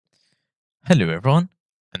Hello everyone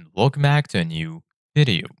and welcome back to a new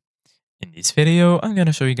video. In this video, I'm going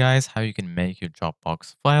to show you guys how you can make your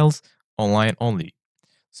Dropbox files online only.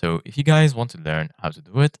 So if you guys want to learn how to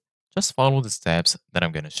do it, just follow the steps that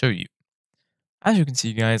I'm going to show you. As you can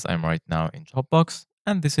see guys, I'm right now in Dropbox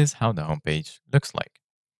and this is how the homepage looks like.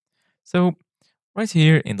 So right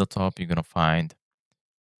here in the top, you're going to find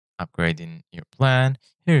upgrading your plan.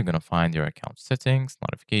 Here you're going to find your account settings,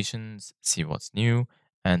 notifications, see what's new,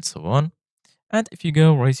 and so on. And if you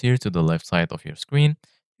go right here to the left side of your screen,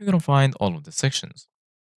 you're going to find all of the sections.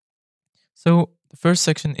 So the first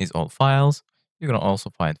section is all files. You're going to also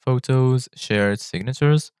find photos, shared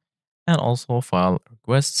signatures, and also file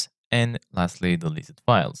requests, and lastly, deleted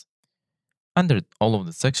files. Under all of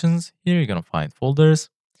the sections, here you're going to find folders.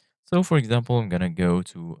 So for example, I'm going to go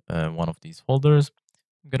to one of these folders.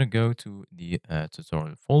 I'm going to go to the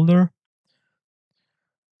tutorial folder.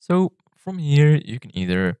 So from here, you can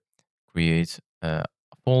either create a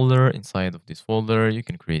folder. Inside of this folder, you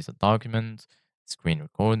can create a document, screen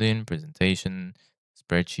recording, presentation,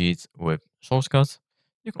 spreadsheets with shortcuts.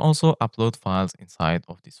 You can also upload files inside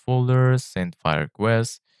of this folder, send file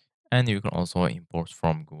requests, and you can also import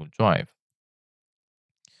from Google Drive.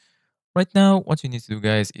 Right now, what you need to do,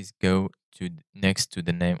 guys, is go to next to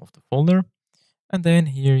the name of the folder, and then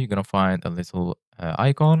here you're gonna find a little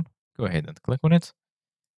icon. Go ahead and click on it.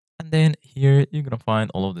 And then here you're gonna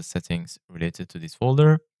find all of the settings related to this folder.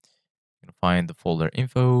 You're gonna find the folder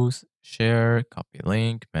infos, share, copy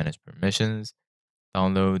link, manage permissions,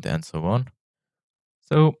 download, and so on.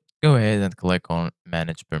 So go ahead and click on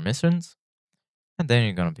manage permissions. And then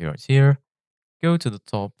you're gonna be right here. Go to the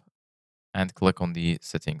top and click on the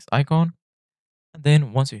settings icon. And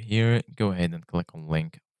then once you're here, go ahead and click on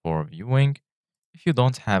link for viewing. If you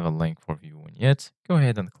don't have a link for viewing yet, go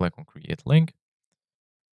ahead and click on create link.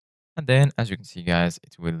 And then as you can see guys,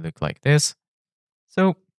 it will look like this.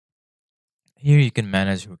 So here you can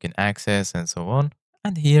manage who can access and so on.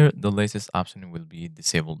 And here the latest option will be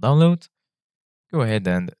disable download. Go ahead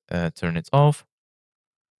and turn it off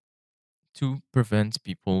to prevent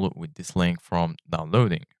people with this link from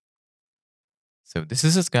downloading. So this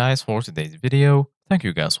is it guys for today's video. Thank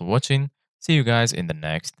you guys for watching. See you guys in the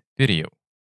next video.